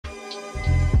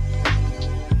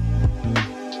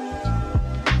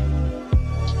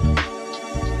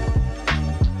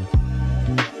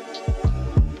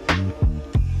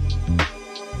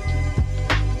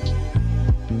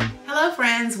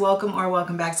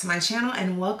welcome back to my channel,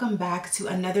 and welcome back to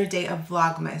another day of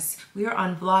Vlogmas. We are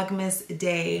on Vlogmas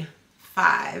day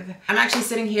 5. I'm actually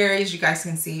sitting here, as you guys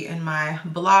can see, in my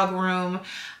blog room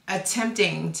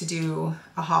attempting to do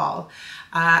a haul.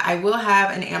 I will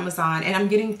have an Amazon, and I'm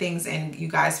getting things in, you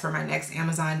guys, for my next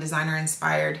Amazon designer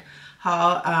inspired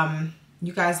haul.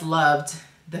 You guys loved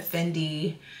the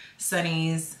Fendi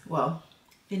Sunnies, well,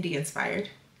 Fendi inspired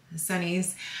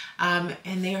Sunnies, and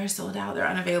they are sold out. They're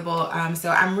unavailable. So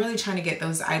I'm really trying to get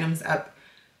those items up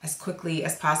as quickly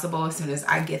as possible as soon as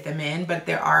I get them in. But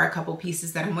there are a couple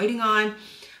pieces that I'm waiting on.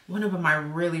 One of them I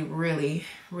really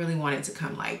wanted to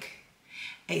come like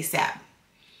ASAP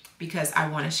because I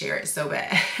want to share it so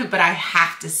bad, but I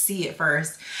have to see it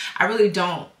first.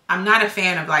 I'm not a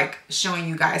fan of like showing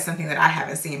you guys something that I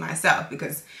haven't seen myself,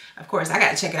 because of course I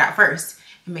got to check it out first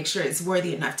and make sure it's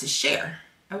worthy enough to share.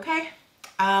 Okay.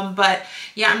 But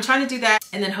yeah, I'm trying to do that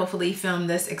and then hopefully film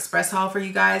this express haul for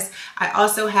you guys. I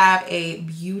also have a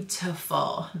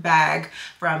beautiful bag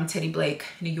from Teddy Blake,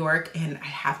 New York, and I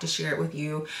have to share it with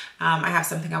you. I have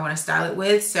something I want to style it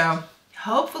with, so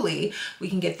hopefully we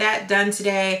can get that done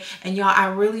today. And y'all, I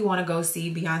really want to go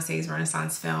see Beyonce's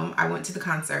Renaissance film. I went to the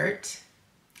concert,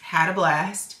 had a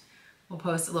blast. We'll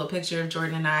post a little picture of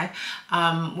Jordan and I.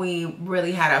 We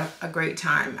really had a great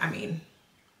time. I mean,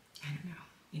 I don't know,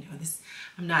 you know,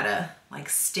 I'm not a like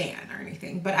stan or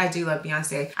anything, but I do love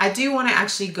Beyonce. I do want to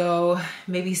actually go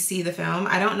maybe see the film.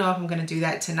 I don't know if I'm going to do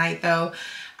that tonight though.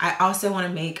 I also want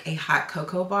to make a hot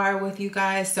cocoa bar with you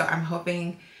guys. So I'm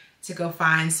hoping to go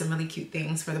find some really cute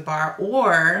things for the bar,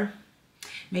 or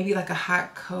maybe like a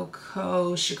hot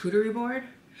cocoa charcuterie board.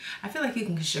 I feel like you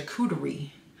can charcuterie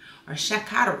or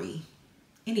charcuterie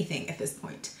anything at this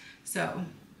point. So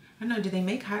I don't know, do they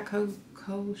make hot cocoa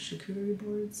charcuterie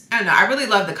boards? I don't know. I really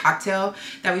love the cocktail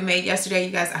that we made yesterday,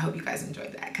 you guys. I hope you guys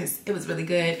enjoyed that because it was really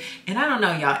good. And I don't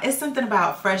know, y'all, it's something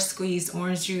about fresh squeezed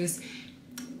orange juice.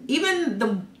 Even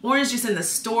the orange juice in the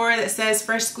store that says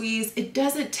fresh squeezed, it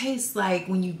doesn't taste like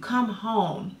when you come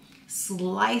home,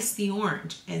 slice the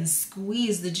orange and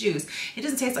squeeze the juice. It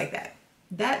doesn't taste like that.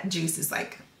 That juice is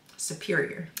like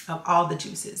superior of all the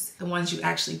juices, the ones you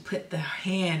actually put the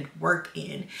hand work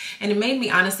in. And it made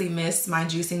me honestly miss my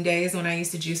juicing days when I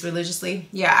used to juice religiously.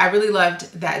 Yeah, I really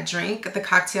loved that drink. The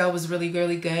cocktail was really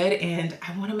good, and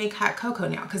I want to make hot cocoa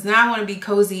now because now I want to be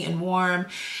cozy and warm,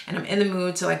 and I'm in the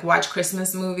mood to like watch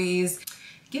Christmas movies.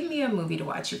 Give me a movie to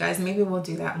watch, you guys. Maybe we'll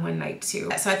do that one night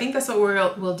too. So I think that's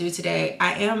what we'll do today.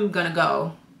 I am gonna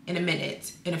go in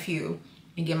a few,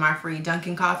 and get my free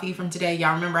Dunkin' coffee from today.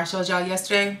 Y'all remember I showed y'all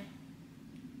yesterday?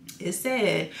 It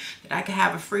said that I could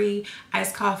have a free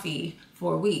iced coffee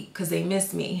for a week because they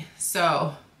missed me.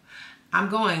 So I'm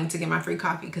going to get my free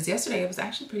coffee because yesterday it was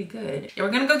actually pretty good. Yeah,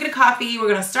 we're gonna go get a coffee. We're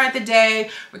gonna start the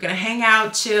day. We're gonna hang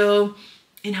out, chill,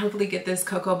 and hopefully get this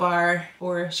cocoa bar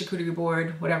or charcuterie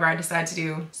board, whatever I decide to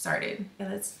do, started. Yeah,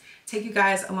 let's take you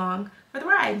guys along for the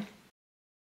ride.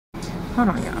 Hold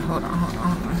on, y'all. Hold on.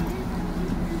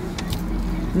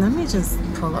 Let me just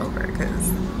pull over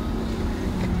because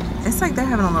it's like they're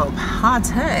having a little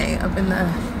party up in the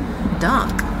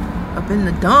dunk.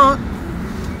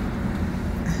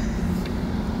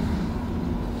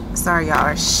 Sorry, y'all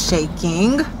are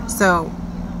shaking. So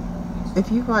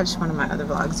if you watched one of my other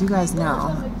vlogs, you guys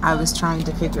know I was trying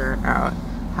to figure out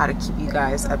how to keep you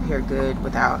guys up here good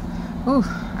without, ooh,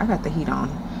 I got the heat on.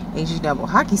 AG double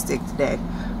hockey stick today.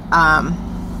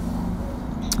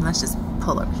 Let's just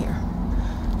pull up here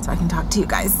so I can talk to you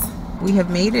guys. We have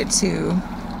made it to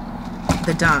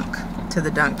the dunk,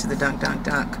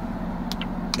 dunk.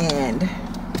 And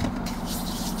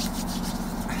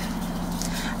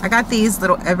I got these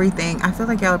little everything. I feel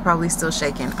like y'all are probably still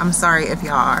shaking. I'm sorry if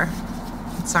y'all are.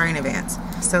 I'm sorry in advance.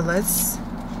 So let's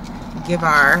give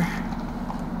our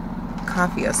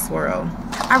coffee a swirl.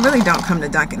 I really don't come to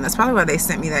Dunkin'. That's probably why they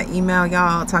sent me that email,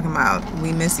 y'all, talking about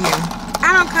we miss you.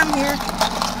 I don't come here.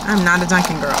 I'm not a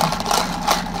Dunkin' girl.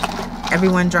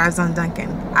 Everyone drives on Dunkin'.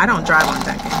 I don't drive on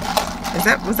Dunkin'.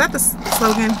 Was that the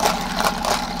slogan?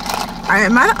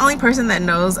 Am I the only person that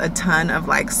knows a ton of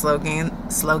like slogans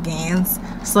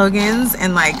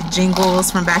and like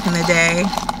jingles from back in the day?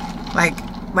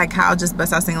 Like how I'll just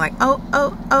bust out singing like, oh,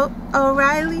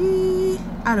 O'Reilly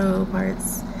Auto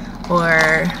Parts.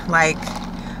 Or like,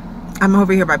 I'm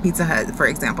over here by Pizza Hut, for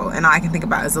example, and all I can think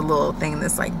about is a little thing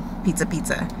that's like pizza.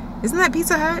 Isn't that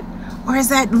Pizza Hut? Or is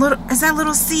that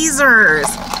Little Caesars?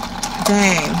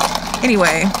 Dang.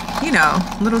 Anyway, you know,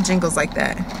 little jingles like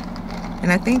that.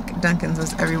 And I think Dunkin's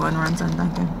was everyone runs on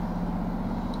Dunkin'.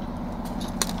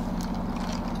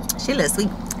 She a little sweet,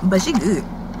 but she good.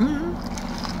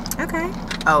 Okay.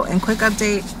 Oh, and quick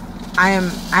update. I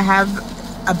have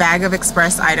a bag of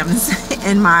express items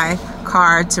in my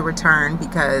car to return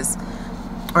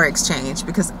or exchange,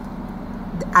 because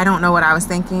I don't know what I was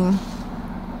thinking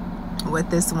with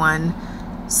this one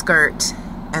skirt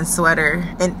and sweater,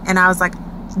 and I was like,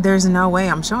 there's no way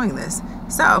I'm showing this.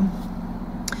 So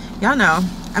y'all know,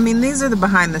 I mean, these are the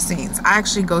behind the scenes. I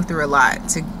actually go through a lot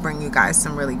to bring you guys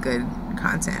some really good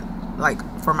content, like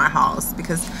for my hauls,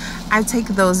 because I take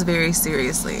those very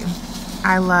seriously.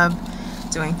 I love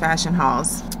doing fashion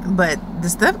hauls, but the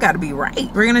stuff got to be right.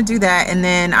 We're gonna do that, and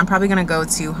then I'm probably gonna go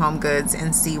to Home Goods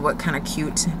and see what kind of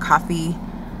cute coffee.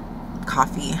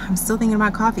 I'm still thinking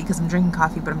about coffee because I'm drinking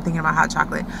coffee, but I'm thinking about hot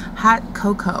chocolate, hot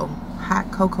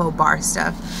cocoa bar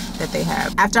stuff that they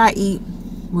have. After I eat,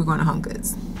 we're going to Home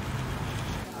Goods.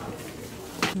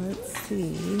 Let's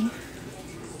see.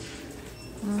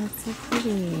 Oh, it's so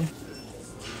pretty.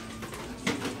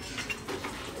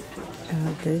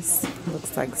 This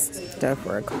looks like stuff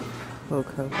for a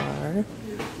cocoa bar.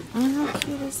 Oh, how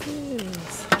cute is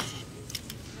this?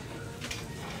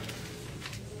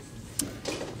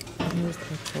 Here's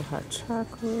actual hot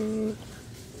chocolate.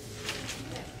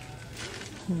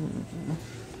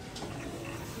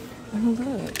 Oh,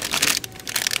 look.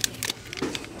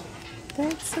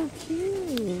 That's so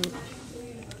cute.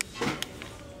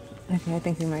 Okay, I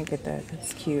think we might get that.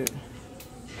 That's cute.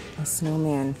 A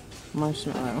snowman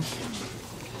marshmallow.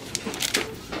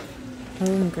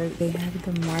 Oh, great. They have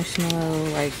the marshmallow,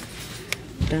 like,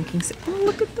 dunking. Oh,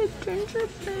 look at the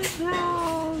gingerbread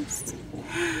house.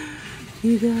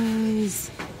 You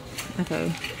guys.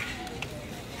 Okay.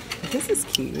 This is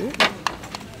cute.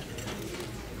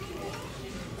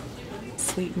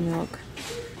 Sweet milk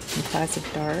and classic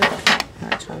dark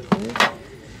hot chocolate.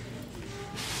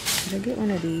 Should I get one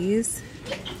of these?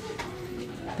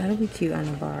 That'll be cute on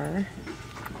a bar.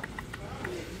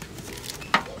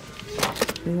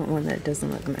 We want one that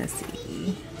doesn't look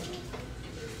messy.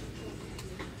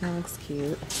 That looks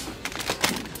cute.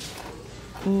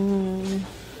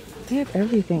 They have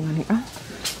everything on here. Oh,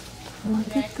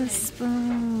 look at the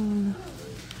spoon.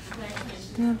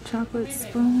 They have chocolate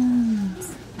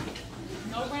spoons.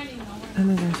 Oh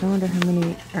my gosh, I wonder how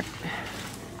many are...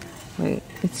 Wait,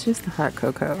 it's just the hot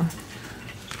cocoa.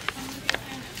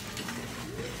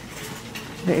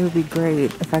 But it would be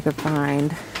great if I could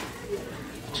find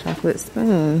chocolate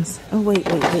spoons. Oh, wait.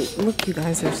 Look, you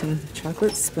guys, there's some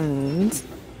chocolate spoons.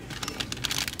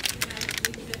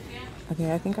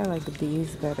 Okay, I think I like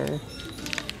these better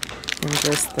than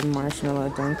just the marshmallow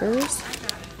dunkers.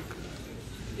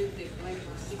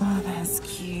 Oh, that's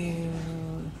cute.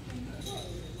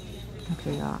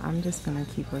 Okay, y'all, I'm just gonna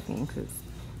keep looking because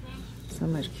so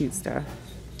much cute stuff.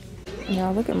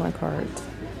 Y'all, look at my cart.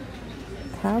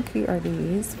 How cute are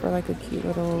these for like a cute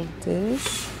little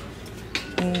dish?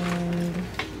 And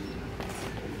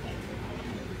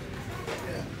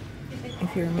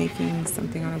if you're making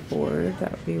something on a board,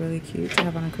 that would be really cute to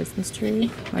have on a Christmas tree,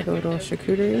 like a little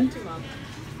charcuterie.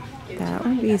 That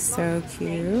would be so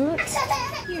cute.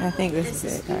 I think this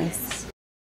is it, guys.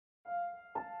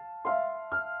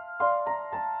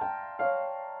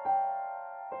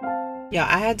 Y'all,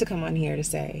 I had to come on here to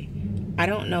say, I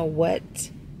don't know what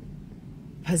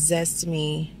possessed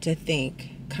me to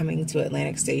think coming to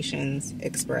Atlantic Station's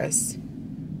Express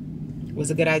was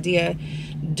a good idea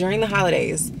during the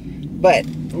holidays. But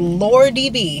Lordy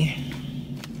B,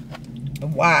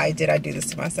 why did I do this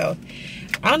to myself?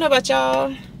 I don't know about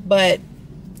y'all, but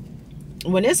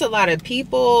when it's a lot of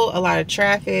people, a lot of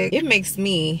traffic, it makes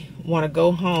me want to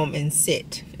go home and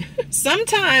sit.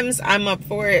 Sometimes I'm up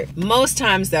for it. Most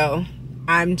times though,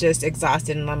 I'm just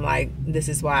exhausted and I'm like, this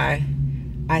is why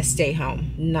I stay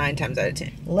home 9 times out of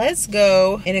 10. Let's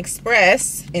go and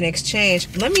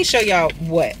exchange. Let me show y'all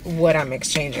what I'm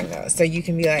exchanging though, so you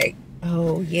can be like,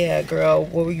 oh yeah, girl,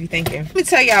 what were you thinking? Let me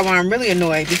tell y'all why I'm really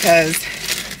annoyed, because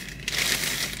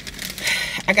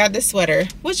I got this sweater,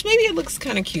 which maybe it looks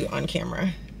kind of cute on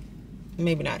camera.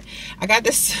 Maybe not. I got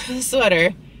this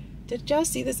sweater. Did y'all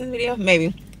see this in the video?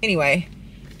 Maybe. Anyway,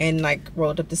 and like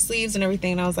rolled up the sleeves and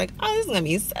everything, and I was like, oh, this is gonna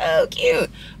be so cute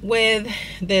with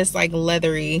this like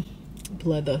leather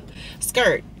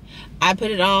skirt. I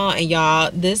put it on, and y'all,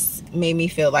 this made me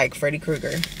feel like Freddy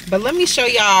Krueger. But let me show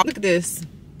y'all. Look at this.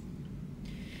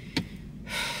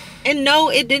 And no,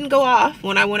 it didn't go off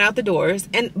when I went out the doors.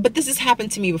 But this has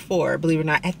happened to me before, believe it or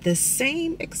not, at the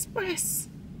same Express.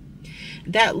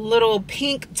 That little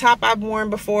pink top I've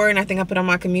worn before, and I think I put on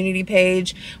my community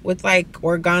page with like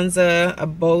organza, a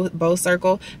bow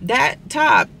circle. That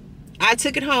top, I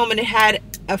took it home and it had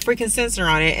a freaking sensor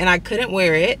on it, and I couldn't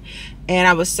wear it. And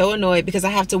I was so annoyed because I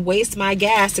have to waste my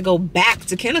gas to go back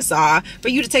to Kennesaw for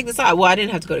you to take this off. Well, I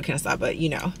didn't have to go to Kennesaw, but you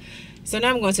know. So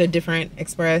now I'm going to a different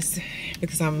Express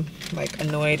because I'm like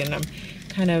annoyed and I'm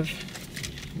kind of,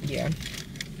 yeah.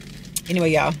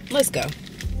 Anyway, y'all, let's go.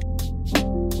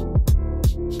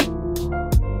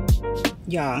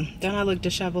 Y'all, don't I look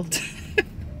disheveled?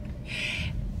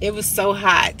 It was so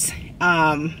hot.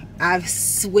 I've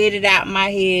sweated out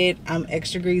my head. I'm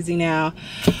extra greasy now.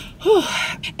 Whew.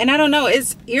 And I don't know,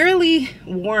 it's eerily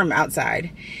warm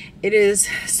outside. It is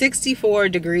 64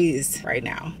 degrees right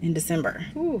now in December.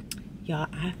 Y'all,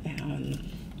 I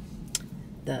found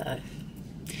the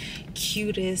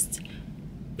cutest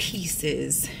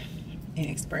pieces in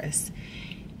Express.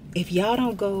 If y'all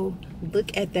don't go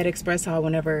look at that Express haul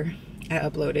whenever I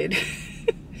uploaded,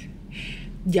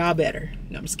 y'all better.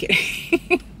 No, I'm just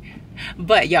kidding.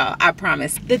 But y'all, I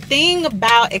promise. The thing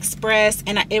about Express,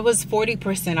 and it was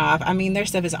 40% off. I mean, their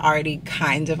stuff is already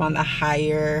kind of on the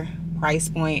higher price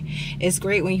point. It's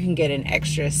great when you can get an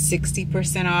extra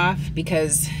 60% off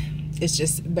because it's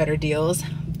just better deals.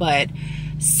 But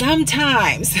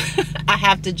sometimes I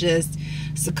have to just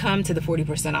succumb to the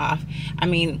 40% off. I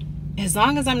mean, as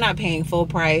long as I'm not paying full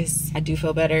price, I do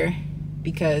feel better,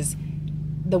 because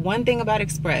the one thing about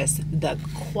Express, the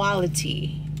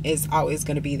quality is always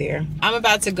going to be there. I'm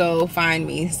about to go find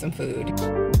me some food.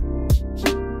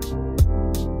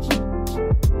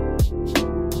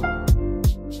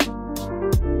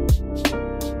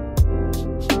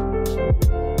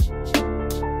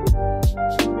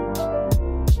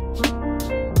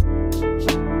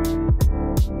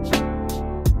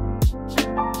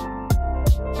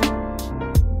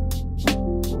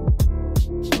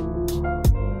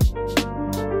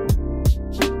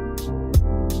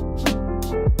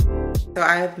 So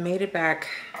I have made it back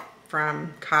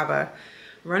from Cava,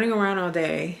 running around all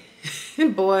day.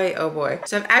 Boy, oh boy.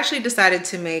 So I've actually decided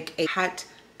to make a hot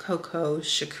cocoa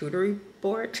charcuterie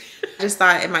board. I just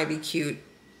thought it might be cute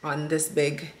on this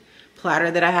big platter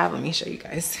that I have. Let me show you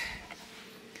guys.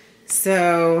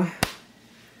 So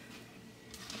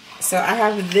I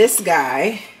have this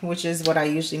guy, which is what I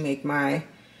usually make my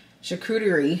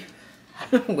charcuterie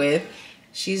with.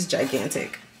 She's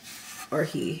gigantic, or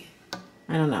he,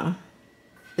 I don't know.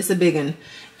 It's a big one,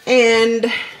 and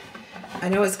I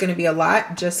know it's going to be a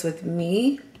lot just with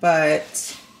me,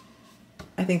 but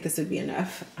I think this would be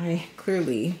enough. I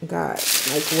clearly got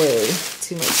like way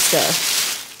too much stuff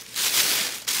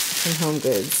from Home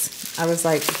Goods. I was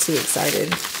like too excited,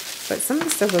 but some of the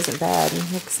stuff wasn't bad.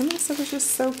 Like some of the stuff was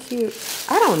just so cute.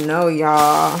 I don't know,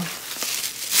 y'all.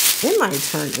 It might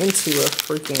turn into a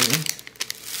freaking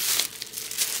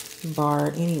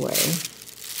bar anyway.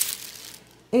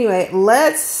 Anyway,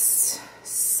 let's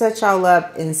set y'all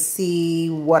up and see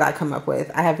what I come up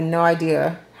with. I have no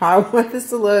idea how I want this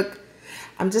to look.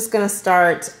 I'm just gonna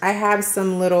start. I have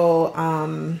some little,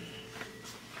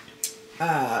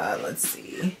 let's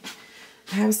see.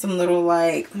 I have some little,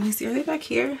 like, let me see, are they back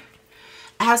here?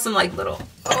 I have some like little,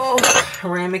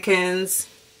 ramekins.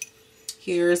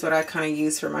 Here's what I kind of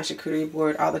use for my charcuterie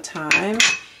board all the time.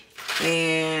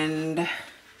 And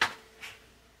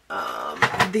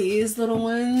these little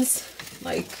ones,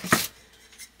 like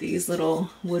these little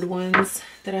wood ones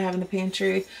that I have in the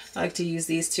pantry, I like to use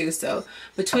these too. So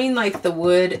between like the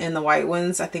wood and the white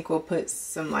ones, I think we'll put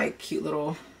some like cute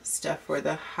little stuff for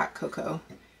the hot cocoa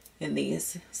in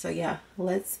these. So yeah,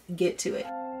 let's get to it.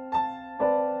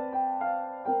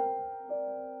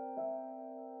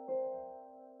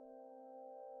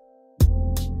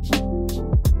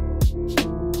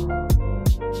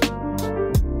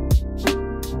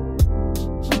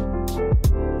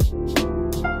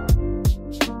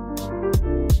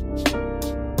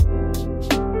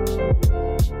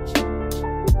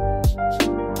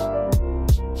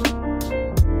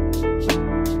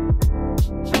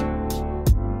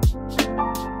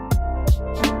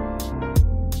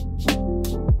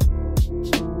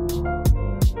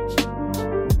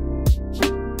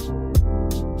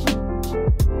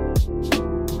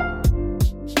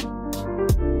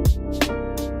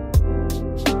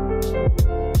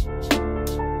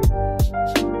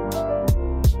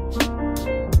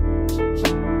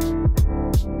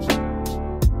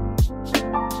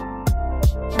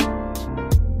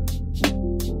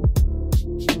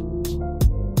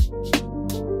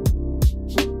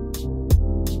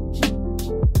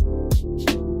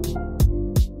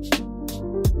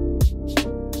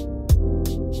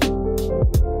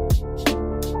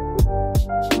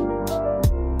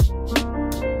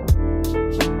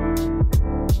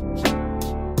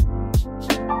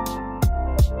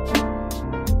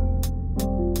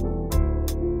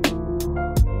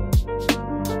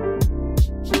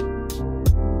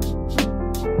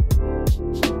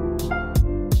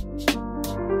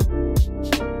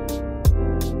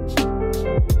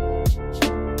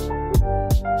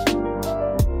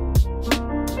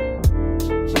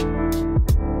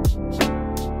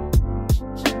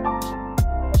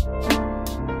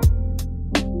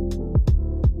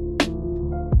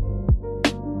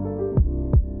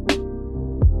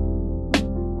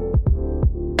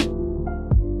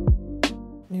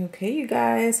 Okay, you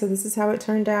guys, so this is how it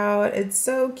turned out. It's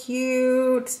so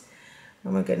cute. Oh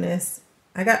my goodness.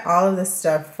 I got all of this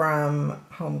stuff from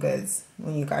Home Goods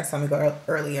when you guys saw me go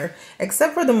earlier,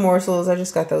 except for the morsels. I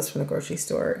just got those from the grocery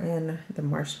store, and the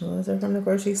marshmallows are from the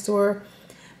grocery store.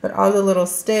 But all the little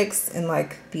sticks and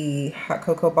like the hot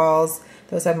cocoa balls,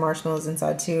 those have marshmallows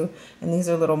inside too. And these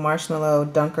are little marshmallow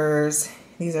dunkers.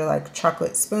 These are like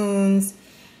chocolate spoons,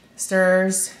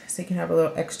 stirs, so you can have a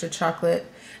little extra chocolate.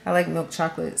 I like milk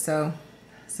chocolate, so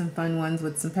some fun ones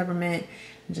with some peppermint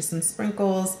and just some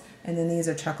sprinkles. And then these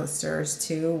are chocolate stirs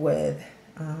too with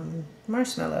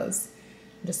marshmallows,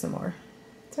 just some more.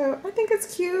 So I think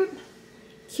it's cute.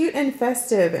 Cute and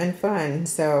festive and fun.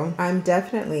 So I'm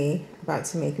definitely about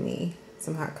to make me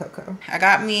some hot cocoa. I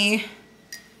got me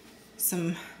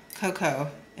some cocoa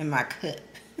in my cup.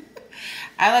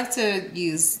 I like to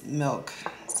use milk,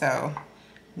 so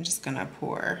I'm just gonna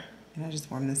pour, and I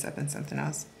just warm this up in something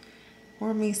else.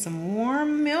 Pour me some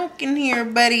warm milk in here,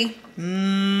 buddy.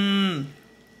 Mmm.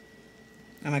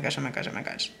 Oh my gosh, oh my gosh, oh my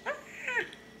gosh.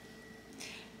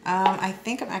 I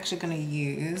think I'm actually gonna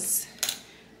use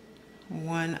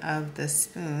one of the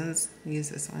spoons, use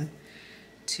this one,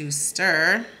 to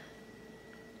stir.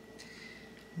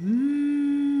 Oh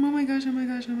my gosh, oh my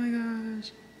gosh, oh my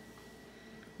gosh.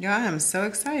 Y'all, I am so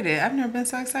excited. I've never been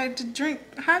so excited to drink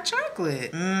hot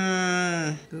chocolate.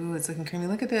 Ooh, it's looking creamy.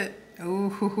 Look at that. Ooh,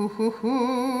 hoo, hoo, hoo,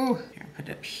 hoo. Here, I'll put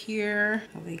it up here.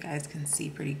 Hopefully you guys can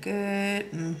see pretty good.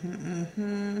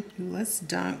 Ooh, let's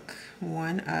dunk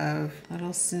one of little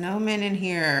snowmen in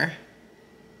here.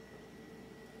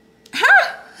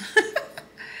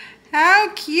 How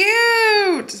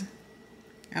cute!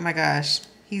 Oh my gosh,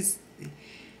 he's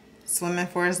swimming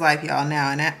for his life, y'all, now.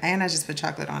 And I just put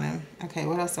chocolate on him. Okay,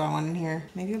 what else do I want in here?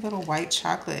 Maybe a little white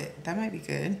chocolate. That might be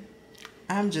good.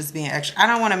 I'm just being extra. I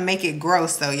don't want to make it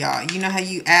gross though, y'all. You know how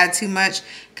you add too much?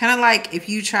 Kind of like if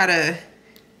you try to,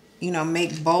 you know,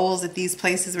 make bowls at these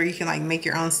places where you can like make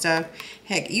your own stuff.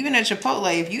 Heck, even at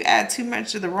Chipotle, if you add too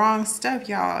much of the wrong stuff,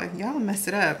 y'all mess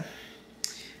it up.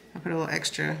 I put a little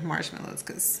extra marshmallows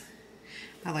because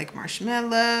I like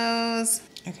marshmallows.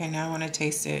 Okay, now I want to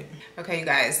taste it. Okay, you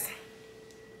guys.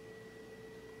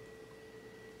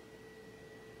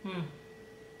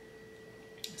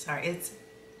 Sorry,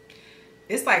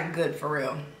 it's like good for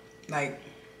real. Like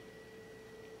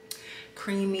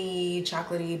creamy,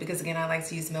 chocolatey, because again, I like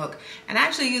to use milk. And I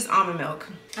actually use almond milk.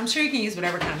 I'm sure you can use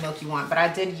whatever kind of milk you want, but I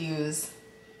did use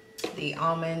the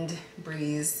Almond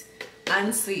Breeze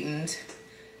unsweetened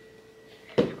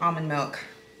almond milk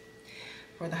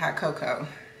for the hot cocoa.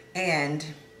 And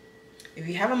if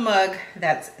you have a mug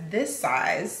that's this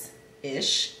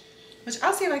size-ish, which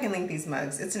I'll see if I can link these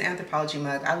mugs. It's an Anthropologie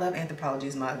mug. I love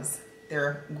Anthropologie's mugs.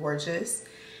 They're gorgeous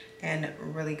and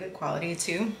really good quality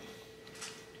too.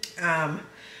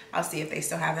 I'll see if they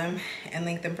still have them and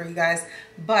link them for you guys.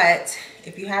 But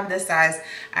if you have this size,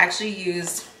 I actually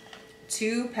used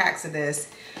 2 packs of this,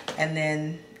 and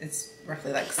then it's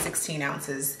roughly like 16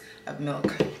 ounces of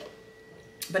milk.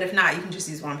 But if not, you can just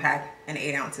use 1 pack and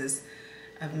 8 ounces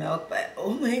of milk. But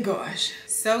oh my gosh,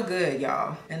 so good,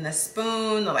 y'all. And the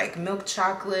spoon, the like milk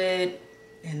chocolate,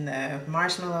 and the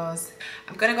marshmallows.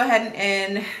 I'm gonna go ahead and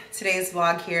end today's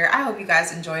vlog here. I hope you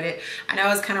guys enjoyed it. I know I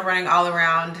was kind of running all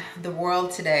around the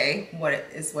world today, what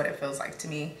it feels like to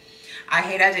me. I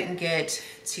hate I didn't get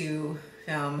to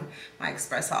film my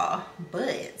express haul, but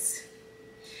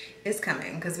it's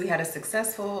coming because we had a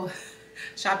successful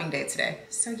shopping day today.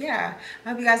 So yeah, I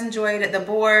hope you guys enjoyed the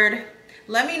board.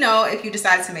 Let me know if you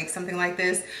decide to make something like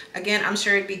this. Again, I'm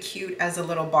sure it'd be cute as a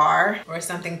little bar or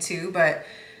something too, but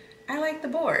I like the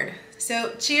board.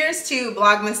 So cheers to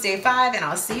Vlogmas Day 5, and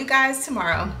I'll see you guys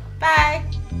tomorrow. Bye.